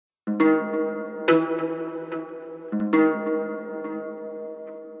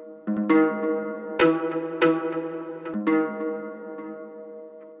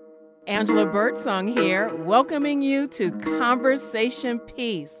Angela Birdsong here, welcoming you to Conversation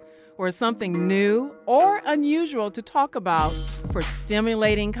Piece, where something new or unusual to talk about for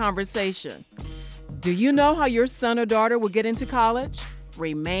stimulating conversation. Do you know how your son or daughter will get into college,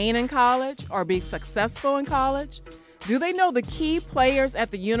 remain in college, or be successful in college? Do they know the key players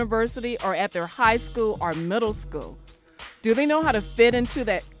at the university or at their high school or middle school? Do they know how to fit into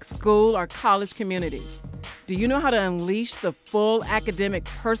that school or college community? Do you know how to unleash the full academic,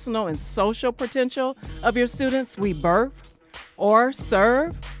 personal, and social potential of your students we birth or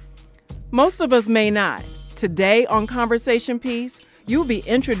serve? Most of us may not. Today on Conversation Piece, you'll be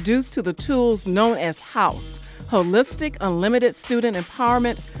introduced to the tools known as HOUSE, Holistic Unlimited Student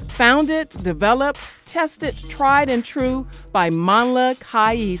Empowerment, founded, developed, tested, tried, and true by Manla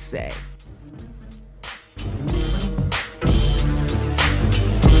Kaise.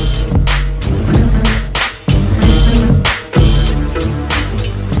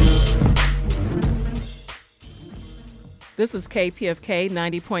 This is KPFK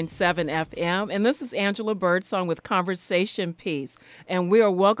 90.7 FM, and this is Angela Birdsong with Conversation Piece. And we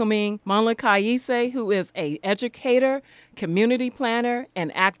are welcoming Manla Kaise, who is an educator, community planner,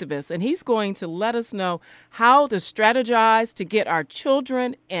 and activist. And he's going to let us know how to strategize to get our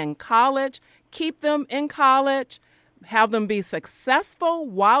children in college, keep them in college, have them be successful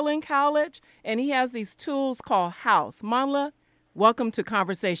while in college. And he has these tools called HOUSE. Manla, welcome to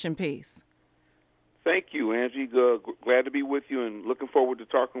Conversation Piece. Thank you, Angie. Glad to be with you and looking forward to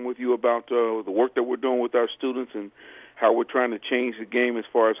talking with you about the work that we're doing with our students and how we're trying to change the game as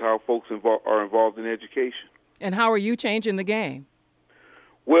far as how folks are involved in education. And how are you changing the game?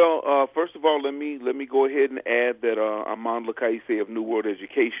 Well, first of all, let me go ahead and add that I'm Manla Kaise of New World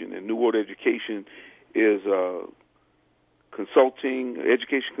Education, and New World Education is a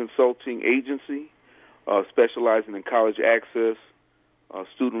education consulting agency specializing in college access,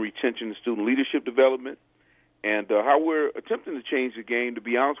 student retention and student leadership development. And how we're attempting to change the game, to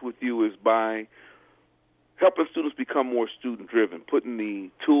be honest with you, is by helping students become more student-driven, putting the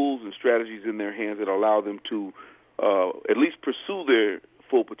tools and strategies in their hands that allow them to at least pursue their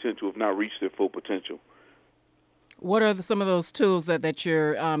full potential, if not reach their full potential. What are some of those tools that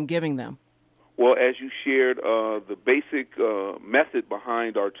you're giving them? Well, as you shared, the basic method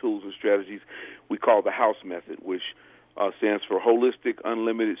behind our tools and strategies we call the HOUSE method, which stands for Holistic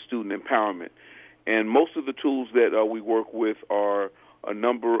Unlimited Student Empowerment. And most of the tools that we work with are a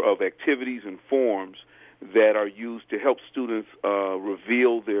number of activities and forms that are used to help students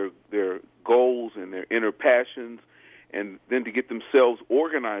reveal their goals and their inner passions, and then to get themselves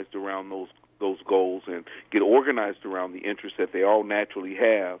organized around those goals and get organized around the interests that they all naturally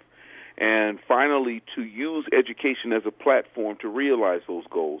have. And finally, to use education as a platform to realize those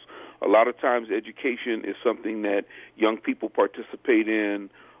goals. A lot of times education is something that young people participate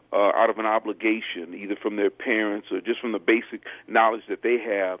in out of an obligation, either from their parents or just from the basic knowledge that they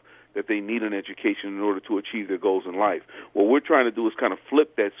have that they need an education in order to achieve their goals in life. What we're trying to do is kind of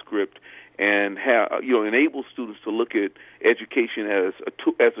flip that script and enable students to look at education as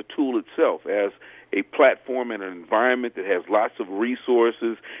a tool itself, as a platform and an environment that has lots of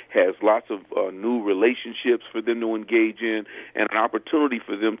resources, has lots of new relationships for them to engage in, and an opportunity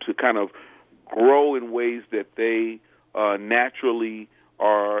for them to kind of grow in ways that they naturally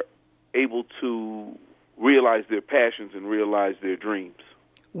are able to realize their passions and realize their dreams.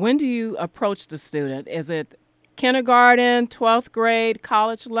 When do you approach the student? Is it kindergarten, 12th grade,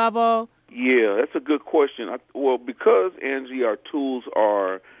 college level? Yeah, that's a good question. Well, because, Angie, our tools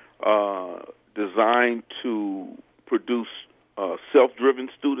are designed to produce self-driven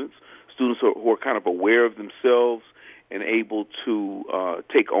students who are kind of aware of themselves and able to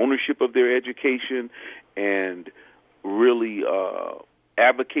take ownership of their education and really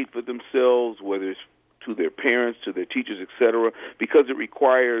advocate for themselves, whether it's to their parents, to their teachers, etc., because it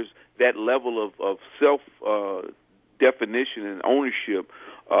requires that level of self-definition and ownership.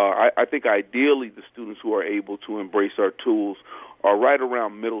 I think ideally the students who are able to embrace our tools are right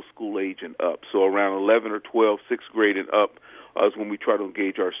around middle school age and up, so around 11 or 12, 6th grade and up is when we try to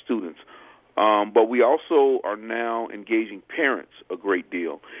engage our students. But we also are now engaging parents a great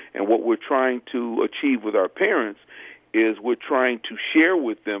deal. And what we're trying to achieve with our parents is we're trying to share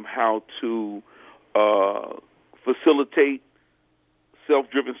with them how to facilitate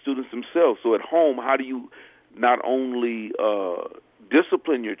self-driven students themselves. So at home, how do you not only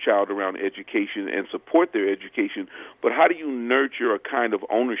discipline your child around education and support their education, but how do you nurture a kind of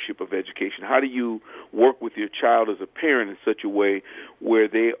ownership of education? How do you work with your child as a parent in such a way where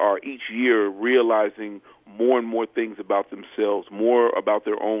they are each year realizing more and more things about themselves, more about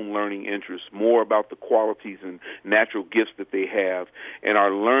their own learning interests, more about the qualities and natural gifts that they have, and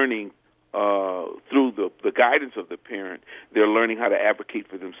are learning through the guidance of the parent, they're learning how to advocate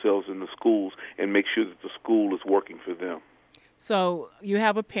for themselves in the schools and make sure that the school is working for them. So you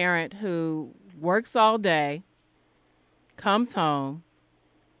have a parent who works all day, comes home,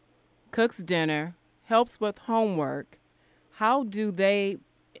 cooks dinner, helps with homework. How do they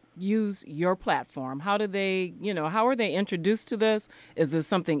use your platform? How do they, how are they introduced to this? Is this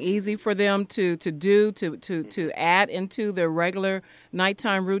something easy for them to do, to add into their regular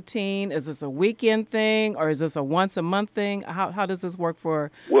nighttime routine? Is this a weekend thing, or is this a once a month thing? How does this work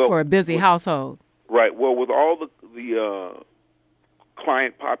for a busy household? Right. Well, with all the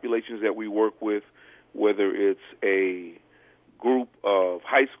client populations that we work with, whether it's a group of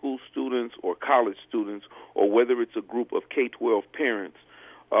high school students or college students, or whether it's a group of K-12 parents,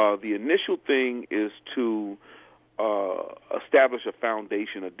 the initial thing is to establish a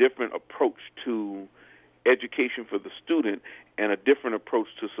foundation, a different approach to education for the student, and a different approach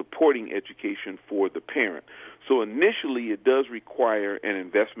to supporting education for the parent. So initially, it does require an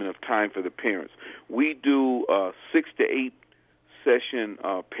investment of time for the parents. We do 6 to 8 session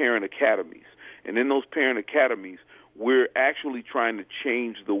parent academies, and in those parent academies, we're actually trying to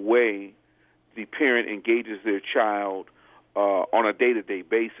change the way the parent engages their child on a day-to-day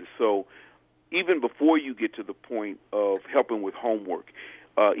basis. So even before you get to the point of helping with homework,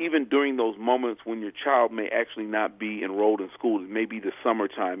 even during those moments when your child may actually not be enrolled in school, it may be the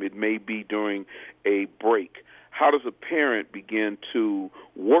summertime, it may be during a break, how does a parent begin to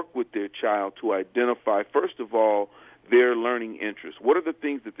work with their child to identify, first of all, their learning interests? What are the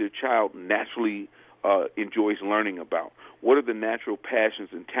things that their child naturally enjoys learning about? What are the natural passions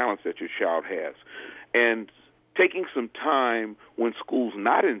and talents that your child has? And taking some time when school's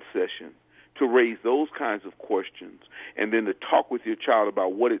not in session to raise those kinds of questions, and then to talk with your child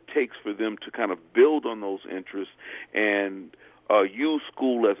about what it takes for them to kind of build on those interests and use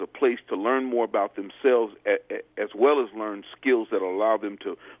school as a place to learn more about themselves as well as learn skills that allow them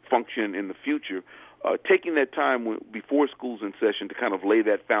to function in the future. Taking that time before school's in session to kind of lay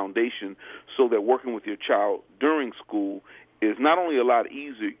that foundation so that working with your child during school is not only a lot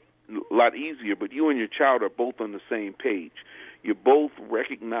easier, but you and your child are both on the same page. You're both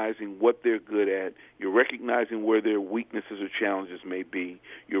recognizing what they're good at. You're recognizing where their weaknesses or challenges may be.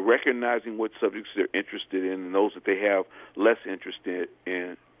 You're recognizing what subjects they're interested in and those that they have less interest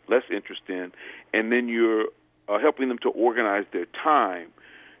in. And then you're helping them to organize their time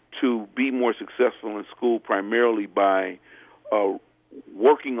to be more successful in school, primarily by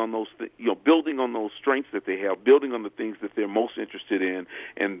working on those, building on those strengths that they have, building on the things that they're most interested in,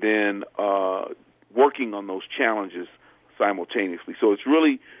 and then working on those challenges simultaneously. So it's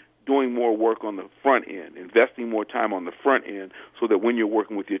really doing more work on the front end, investing more time on the front end, so that when you're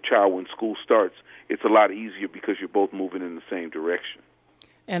working with your child when school starts, it's a lot easier because you're both moving in the same direction.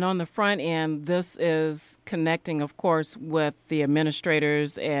 And on the front end, this is connecting, of course, with the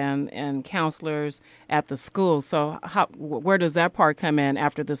administrators and counselors at the school. So where does that part come in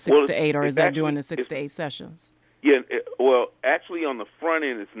after the 6 to 8, or is that during the 6 to 8 sessions? Yeah, actually on the front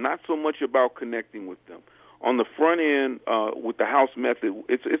end, it's not so much about connecting with them. On the front end, with the house method,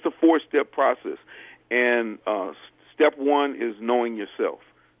 it's a 4-step process. And step 1 is knowing yourself.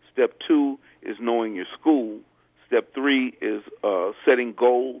 Step 2 is knowing your school. Step 3 is setting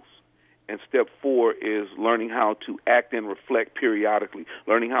goals, and step 4 is learning how to act and reflect periodically,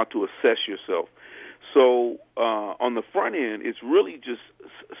 learning how to assess yourself. So on the front end, it's really just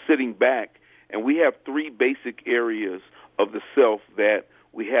sitting back, and we have 3 basic areas of the self that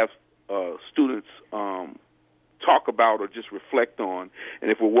we have students talk about or just reflect on. And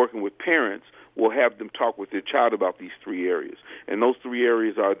if we're working with parents, we'll have them talk with their child about these 3 areas. And those 3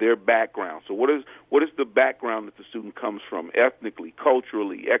 areas are their background. So what is the background that the student comes from, ethnically,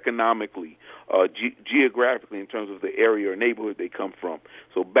 culturally, economically, geographically, in terms of the area or neighborhood they come from.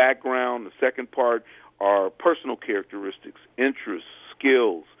 So background. The second part are personal characteristics, interests,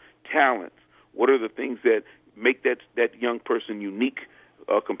 skills, talents. What are the things that make that young person unique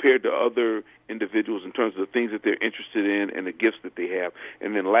compared to other individuals in terms of the things that they're interested in and the gifts that they have.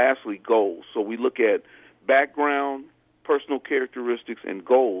 And then lastly, goals. So we look at background, personal characteristics, and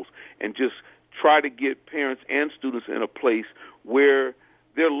goals, and just try to get parents and students in a place where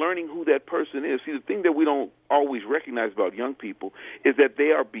they're learning who that person is. See, the thing that we don't always recognize about young people is that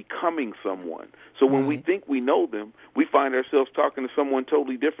they are becoming someone. So when we think we know them, we find ourselves talking to someone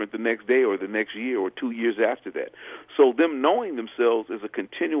totally different the next day or the next year or 2 years after that. So them knowing themselves is a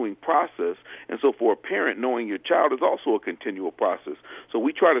continuing process, and so for a parent, knowing your child is also a continual process. So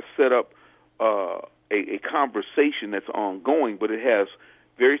we try to set up a conversation that's ongoing, but it has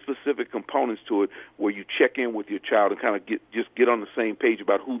very specific components to it where you check in with your child and kind of get on the same page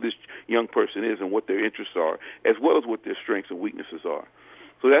about who this young person is and what their interests are, as well as what their strengths and weaknesses are.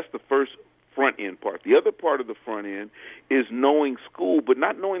 So that's the first front end part. The other part of the front end is knowing school, but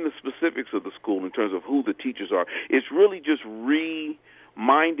not knowing the specifics of the school in terms of who the teachers are. It's really just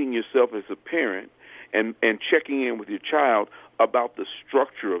reminding yourself as a parent and checking in with your child about the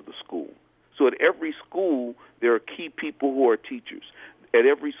structure of the school. So at every school, there are key people who are teachers. At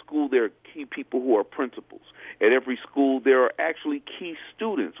every school, there are key people who are principals. At every school, there are actually key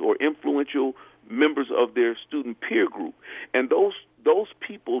students or influential members of their student peer group. And those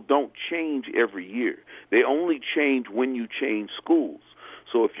people don't change every year. They only change when you change schools.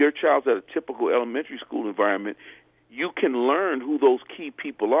 So if your child's at a typical elementary school environment, you can learn who those key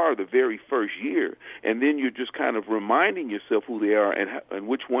people are the very first year, and then you're just kind of reminding yourself who they are and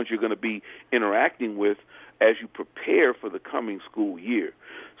which ones you're going to be interacting with as you prepare for the coming school year.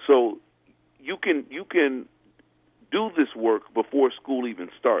 So you can do this work before school even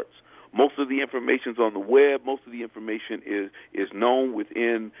starts. Most of the information's on the web. Most of the information is known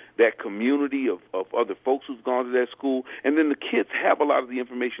within that community of other folks who've gone to that school. And then the kids have a lot of the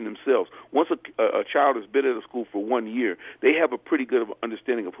information themselves. Once a child has been at a school for 1 year, they have a pretty good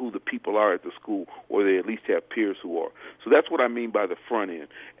understanding of who the people are at the school, or they at least have peers who are. So that's what I mean by the front end.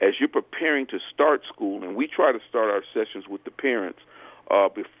 As you're preparing to start school, and we try to start our sessions with the parents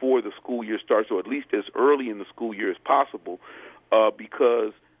before the school year starts, or at least as early in the school year as possible,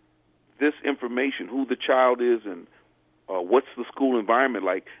 because this information, who the child is and what's the school environment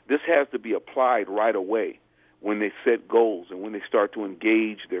like, this has to be applied right away when they set goals and when they start to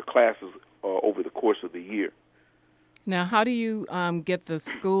engage their classes over the course of the year. Now, how do you get the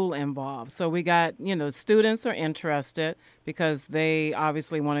school involved? So we got, students are interested because they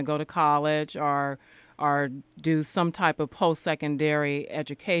obviously want to go to college or do some type of post-secondary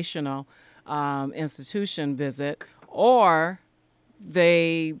educational institution visit, or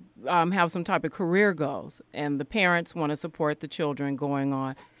they have some type of career goals, and the parents want to support the children going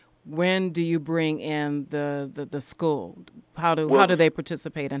on. When do you bring in the school? How do they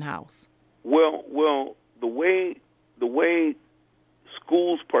participate in house? Well, the way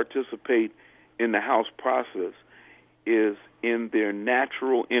schools participate in the house process is in their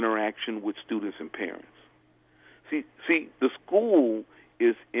natural interaction with students and parents. See, the school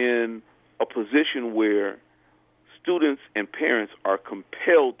is in a position where students and parents are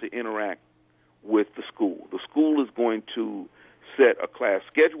compelled to interact with the school. The school is going to set a class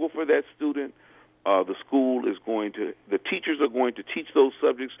schedule for that student. The teachers are going to teach those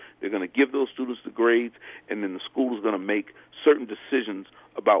subjects. They're going to give those students the grades, and then the school is going to make certain decisions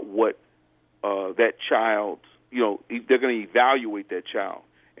about what that child's, they're going to evaluate that child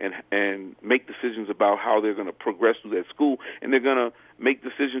and make decisions about how they're going to progress through that school, and they're going to make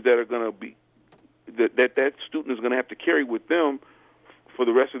decisions that are going to be that student is going to have to carry with them for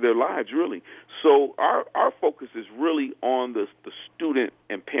the rest of their lives, really. So our focus is really on the student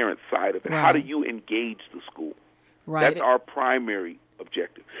and parent side of it. Right. How do you engage the school? Right. That's our primary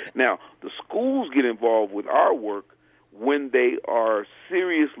objective. Now, the schools get involved with our work when they are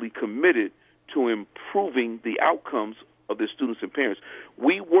seriously committed to improving the outcomes of their students and parents.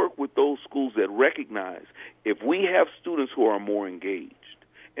 We work with those schools that recognize if we have students who are more engaged,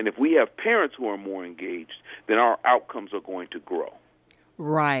 and if we have parents who are more engaged, then our outcomes are going to grow.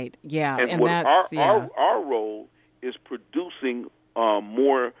 Right, yeah. And that's our role is producing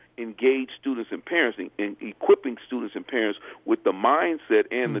more engaged students and parents and equipping students and parents with the mindset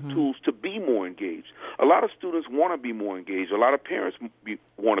and the tools to be more engaged. A lot of students want to be more engaged. A lot of parents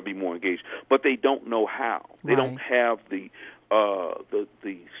want to be more engaged, but they don't know how. They don't have the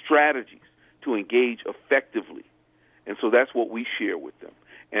strategies to engage effectively. And so that's what we share with them.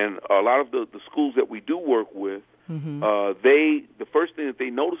 And a lot of the schools that we do work with, the first thing that they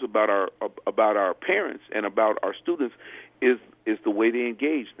notice about our parents and about our students is the way they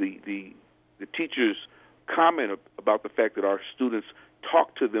engage. The teachers comment about the fact that our students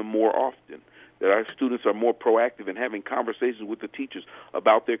talk to them more often, that our students are more proactive in having conversations with the teachers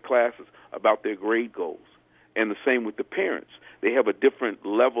about their classes, about their grade goals. And the same with the parents. They have a different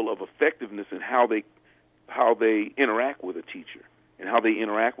level of effectiveness in how they interact with a teacher and how they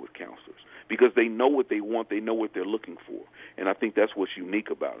interact with counselors, because they know what they want, they know what they're looking for. And I think that's what's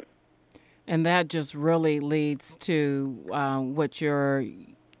unique about it. And that just really leads to what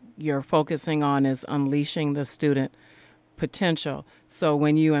you're focusing on is unleashing the student potential. So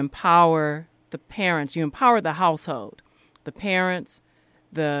when you empower the parents, you empower the household, the parents,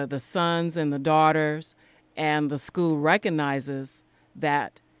 the sons and the daughters, and the school recognizes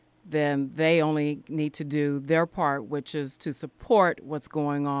that then they only need to do their part, which is to support what's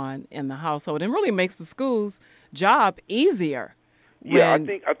going on in the household, and really makes the school's job easier. Yeah,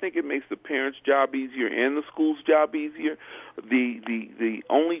 I think it makes the parents' job easier and the school's job easier. The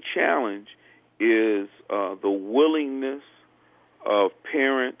only challenge is the willingness of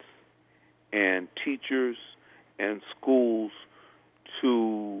parents and teachers and schools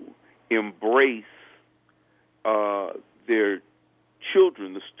to embrace their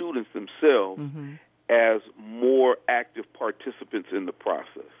children, the students themselves, as more active participants in the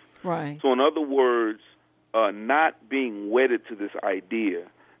process. Right. So in other words, not being wedded to this idea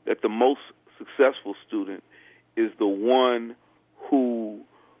that the most successful student is the one who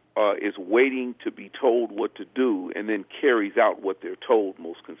is waiting to be told what to do and then carries out what they're told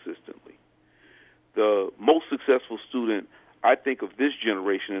most consistently. The most successful student, I think, of this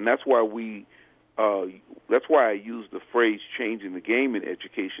generation, and that's why I use the phrase changing the game in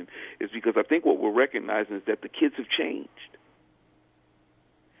education, is because I think what we're recognizing is that the kids have changed.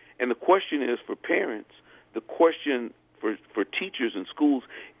 And the question is for parents, the question for teachers and schools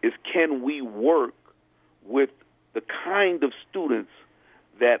is, can we work with the kind of students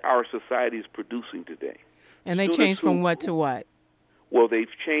that our society is producing today? And they changed from what to what? Well, they've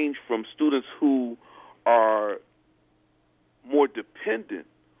changed from students who are more dependent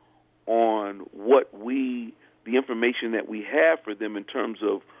on the information that we have for them in terms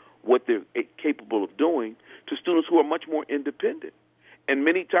of what they're capable of doing, to students who are much more independent. And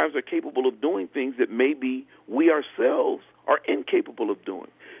many times are capable of doing things that maybe we ourselves are incapable of doing.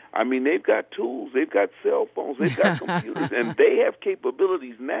 I mean, they've got tools, they've got cell phones, they've got computers, and they have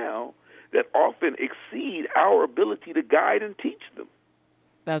capabilities now that often exceed our ability to guide and teach them.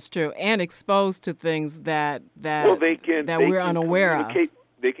 That's true, and exposed to things that we're unaware of.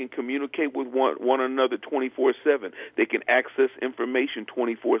 They can communicate with one another 24/7. They can access information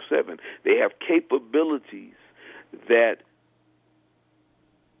 24/7. They have capabilities that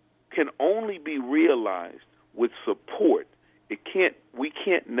can only be realized with support. We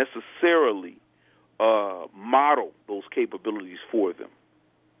can't necessarily model those capabilities for them.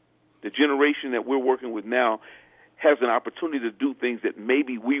 The generation that we're working with now has an opportunity to do things that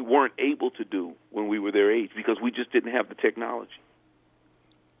maybe we weren't able to do when we were their age because we just didn't have the technology.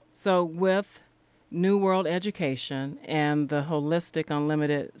 So with New World Education and the holistic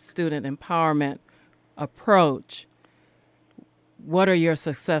unlimited student empowerment approach, what are your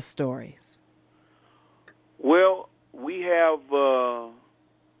success stories? Well, we have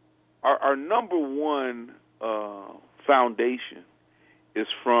our number one foundation is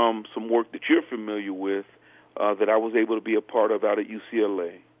from some work that you're familiar with that I was able to be a part of out at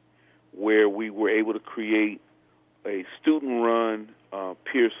UCLA, where we were able to create a student-run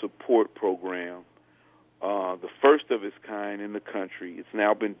peer support program, the first of its kind in the country. It's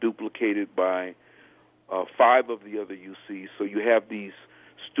now been duplicated by 5 of the other UCs. So you have these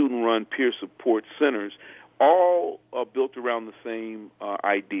student-run peer support centers, all built around the same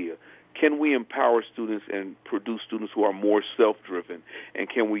idea. Can we empower students and produce students who are more self-driven? And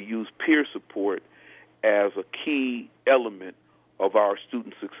can we use peer support as a key element of our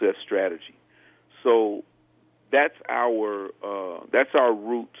student success strategy? So that's our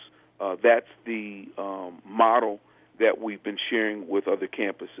roots. That's the model that we've been sharing with other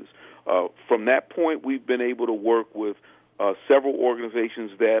campuses. From that point, we've been able to work with several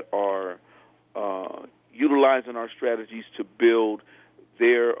organizations that are utilizing our strategies to build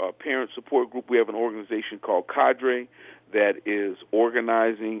their parent support group. We have an organization called Cadre that is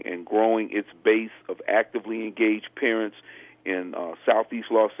organizing and growing its base of actively engaged parents in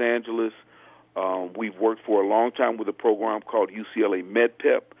Southeast Los Angeles. We've worked for a long time with a program called UCLA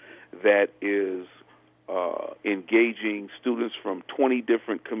MedPep that is engaging students from 20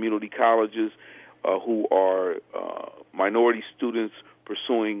 different community colleges who are minority students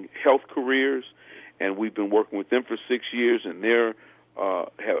pursuing health careers. And we've been working with them for 6 years, and they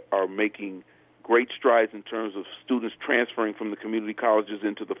are making great strides in terms of students transferring from the community colleges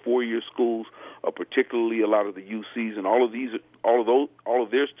into the 4-year schools, particularly a lot of the UCs, and all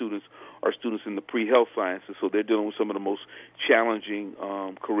of their students are students in the pre-health sciences, so they're dealing with some of the most challenging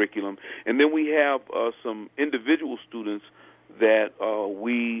curriculum. And then we have some individual students that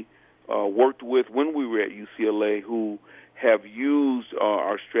we worked with when we were at UCLA who have used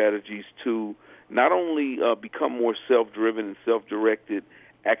our strategies to not only become more self-driven and self-directed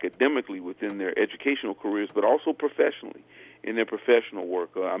academically within their educational careers, but also professionally in their professional work.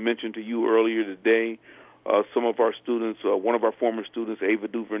 I mentioned to you earlier today some of our students, one of our former students, Ava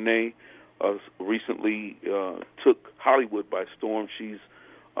DuVernay, recently took Hollywood by storm. She's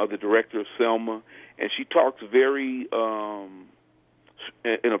the director of Selma, and she talks very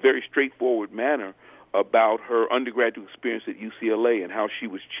in a very straightforward manner about her undergraduate experience at UCLA and how she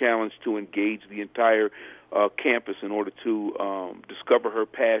was challenged to engage the entire campus in order to discover her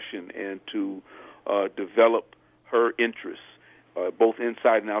passion and to develop her interests, both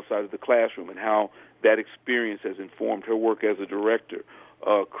inside and outside of the classroom, and how that experience has informed her work as a director.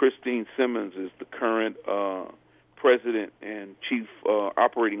 Christine Simmons is the current president and chief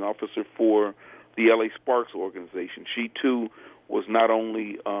operating officer for the LA Sparks organization. She, too, was not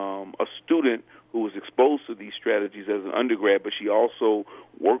only a student who was exposed to these strategies as an undergrad, but she also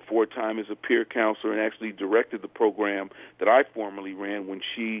worked for a time as a peer counselor and actually directed the program that I formerly ran when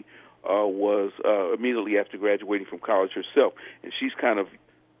she was immediately after graduating from college herself. And she's kind of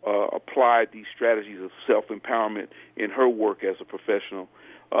applied these strategies of self-empowerment in her work as a professional.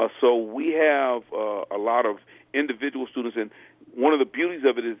 So we have a lot of individual students, and one of the beauties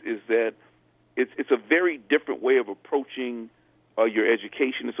of it is that it's a very different way of approaching your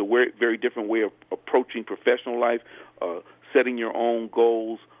education. It's a very different way of approaching professional life, setting your own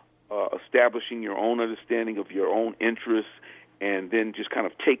goals, establishing your own understanding of your own interests, and then just kind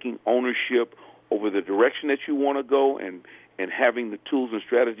of taking ownership over the direction that you want to go and having the tools and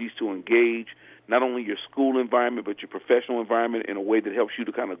strategies to engage not only your school environment but your professional environment in a way that helps you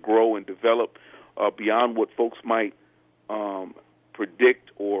to kind of grow and develop beyond what folks might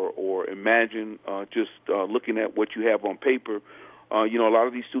predict or imagine just looking at what you have on paper. A lot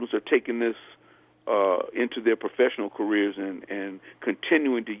of these students are taking this into their professional careers and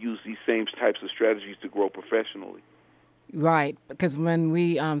continuing to use these same types of strategies to grow professionally. Right, because when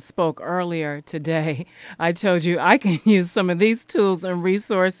we spoke earlier today, I told you I can use some of these tools and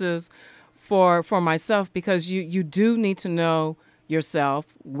resources for myself, because you do need to know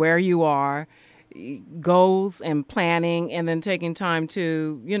yourself, where you are, goals and planning, and then taking time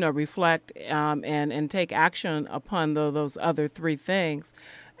to, reflect and take action upon those other three things,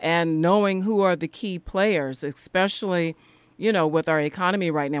 and knowing who are the key players, especially with our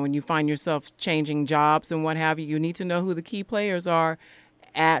economy right now, when you find yourself changing jobs and what have you, you need to know who the key players are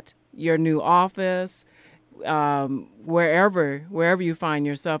at your new office, wherever you find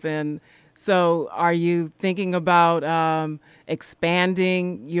yourself in. So are you thinking about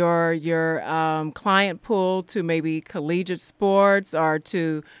expanding your client pool to maybe collegiate sports or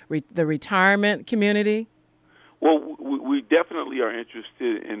to the retirement community? Well, we definitely are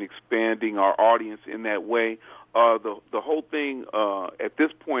interested in expanding our audience in that way. The whole thing at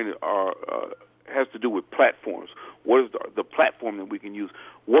this point has to do with platforms. What is the platform that we can use?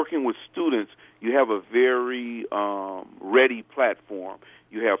 Working with students, you have a very ready platform.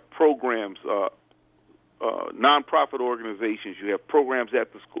 You have programs, nonprofit organizations. You have programs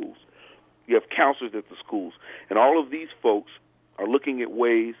at the schools. You have counselors at the schools. And all of these folks are looking at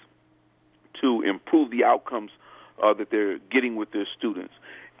ways to improve the outcomes that they're getting with their students.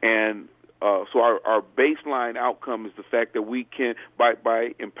 And so our baseline outcome is the fact that we can,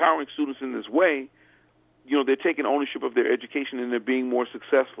 by empowering students in this way, they're taking ownership of their education and they're being more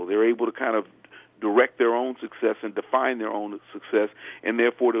successful. They're able to kind of direct their own success and define their own success, and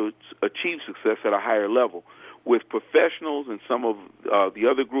therefore to achieve success at a higher level. With professionals and some of the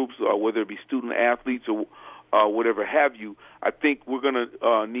other groups, whether it be student athletes or whatever have you, I think we're going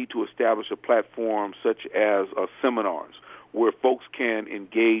to need to establish a platform such as seminars where folks can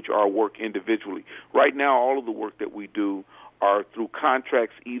engage our work individually. Right now, all of the work that we do are through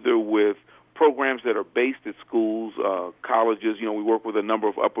contracts either with programs that are based at schools, colleges. We work with a number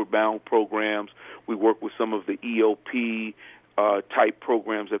of Upward Bound programs. We work with some of the EOP type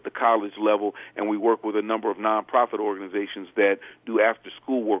programs at the college level, and we work with a number of nonprofit organizations that do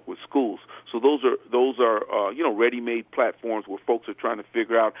after-school work with schools. So those are ready-made platforms where folks are trying to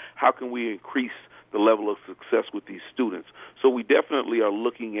figure out how can we increase the level of success with these students. So we definitely are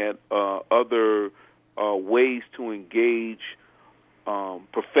looking at other ways to engage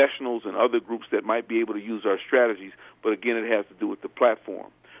professionals and other groups that might be able to use our strategies, but again, it has to do with the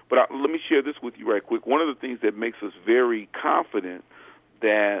platform. But let me share this with you right quick. One of the things that makes us very confident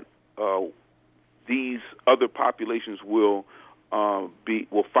that these other populations will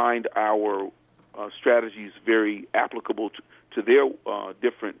find our strategies very applicable to their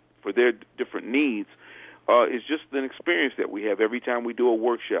different needs is just an experience that we have every time we do a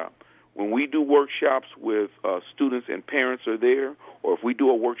workshop. When we do workshops with students and parents are there, or if we do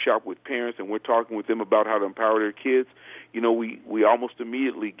a workshop with parents and we're talking with them about how to empower their kids, we almost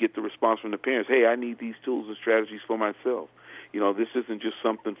immediately get the response from the parents, hey, I need these tools and strategies for myself. This isn't just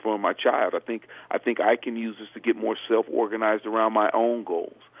something for my child. I think I can use this to get more self-organized around my own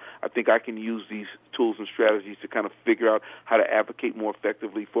goals. I think I can use these tools and strategies to kind of figure out how to advocate more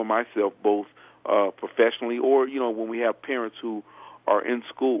effectively for myself, both professionally or, when we have parents who are in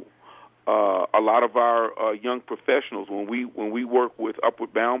school. A lot of our young professionals, when we work with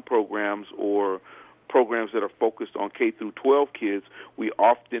Upward Bound programs or programs that are focused on K through 12 kids, we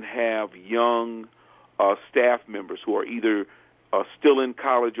often have young staff members who are either still in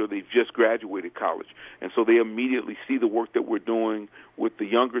college or they've just graduated college. And so they immediately see the work that we're doing with the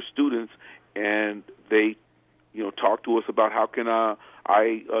younger students, and they, talk to us about how can I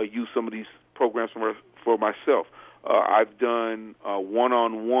use some of these programs for myself. I've done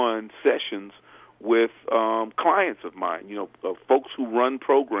one-on-one sessions with clients of mine, folks who run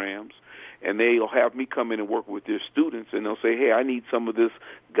programs, and they'll have me come in and work with their students, and they'll say, hey, I need some of this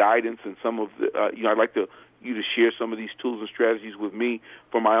guidance and some of the, I'd like you to share some of these tools and strategies with me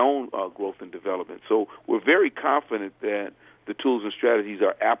for my own growth and development. So we're very confident that the tools and strategies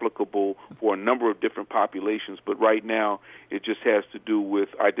are applicable for a number of different populations, but right now it just has to do with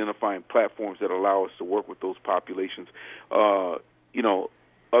identifying platforms that allow us to work with those populations,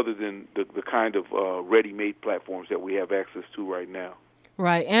 other than the kind of ready-made platforms that we have access to right now.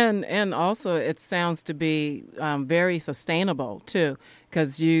 Right, and also it sounds to be very sustainable too,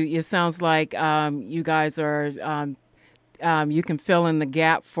 because it sounds like you guys are you can fill in the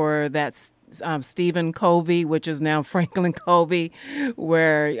gap for that Stephen Covey, which is now Franklin Covey,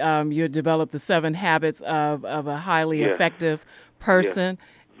 where you develop the 7 habits of a highly effective person.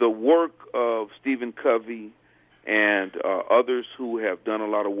 Yes. The work of Stephen Covey and others who have done a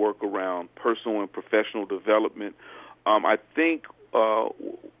lot of work around personal and professional development, I think.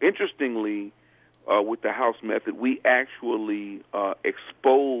 Interestingly, with the house method, we actually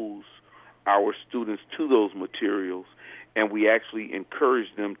expose our students to those materials, and we actually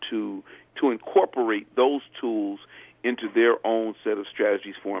encourage them to incorporate those tools into their own set of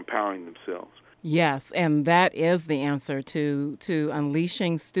strategies for empowering themselves. Yes, and that is the answer to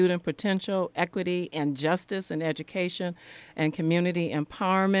unleashing student potential, equity, and justice in education and community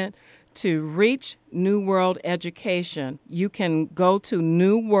empowerment. To reach New World Education, you can go to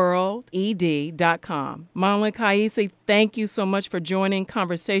newworlded.com. Marlon Kaisi, thank you so much for joining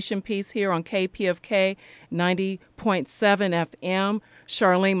Conversation Piece here on KPFK 90.7 FM.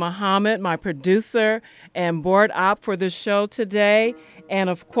 Charlene Muhammad, my producer and board op for the show today. And,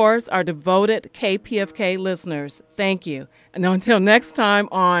 of course, our devoted KPFK listeners, thank you. And until next time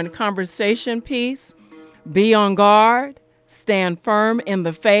on Conversation Piece, be on guard, stand firm in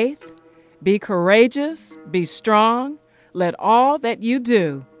the faith, be courageous, be strong. Let all that you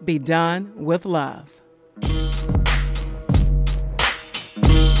do be done with love.